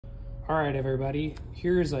All right, everybody,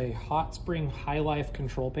 here's a hot spring Highlife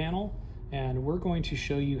control panel, and we're going to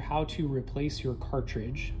show you how to replace your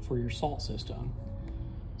cartridge for your salt system.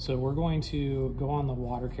 So we're going to go on the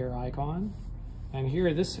water care icon, and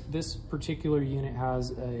here this particular unit has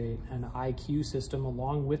an IQ system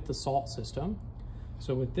along with the salt system.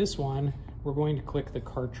 So with this one, we're going to click the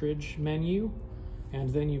cartridge menu,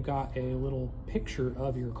 and then you've got a little picture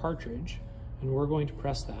of your cartridge, and we're going to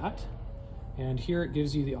press that. And here it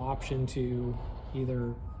gives you the option to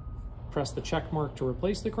either press the check mark to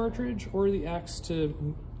replace the cartridge or the X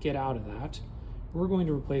to get out of that. We're going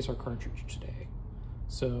to replace our cartridge today.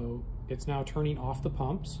 So it's now turning off the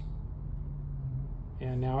pumps.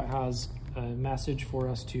 And now it has a message for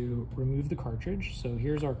us to remove the cartridge. So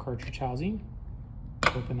here's our cartridge housing.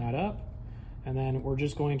 Open that up. And then we're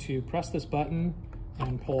just going to press this button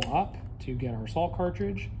and pull up to get our salt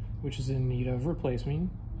cartridge, which is in need of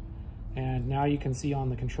replacement. And now you can see on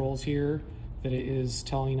the controls here that it is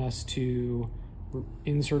telling us to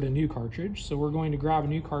insert a new cartridge. So we're going to grab a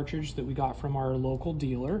new cartridge that we got from our local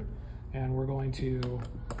dealer, and we're going to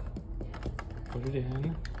put it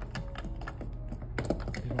in.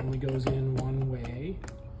 It only goes in one way.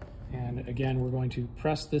 And again, we're going to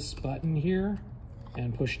press this button here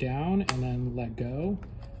and push down and then let go,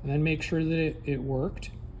 and then make sure that it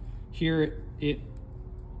worked. Here it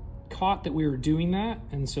caught that we were doing that,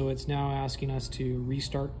 and so it's now asking us to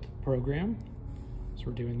restart the program. So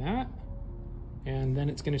we're doing that, and then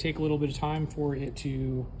it's going to take a little bit of time for it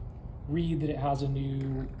to read that it has a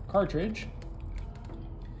new cartridge.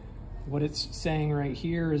 What it's saying right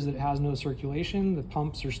here is that it has no circulation. The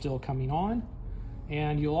pumps are still coming on,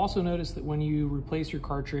 and you'll also notice that when you replace your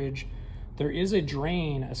cartridge, there is a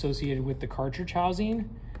drain associated with the cartridge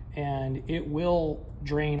housing, and it will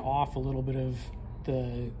drain off a little bit of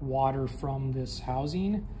the water from this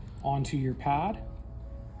housing onto your pad.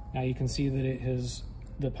 Now you can see that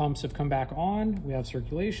the pumps have come back on, we have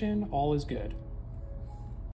circulation, all is good.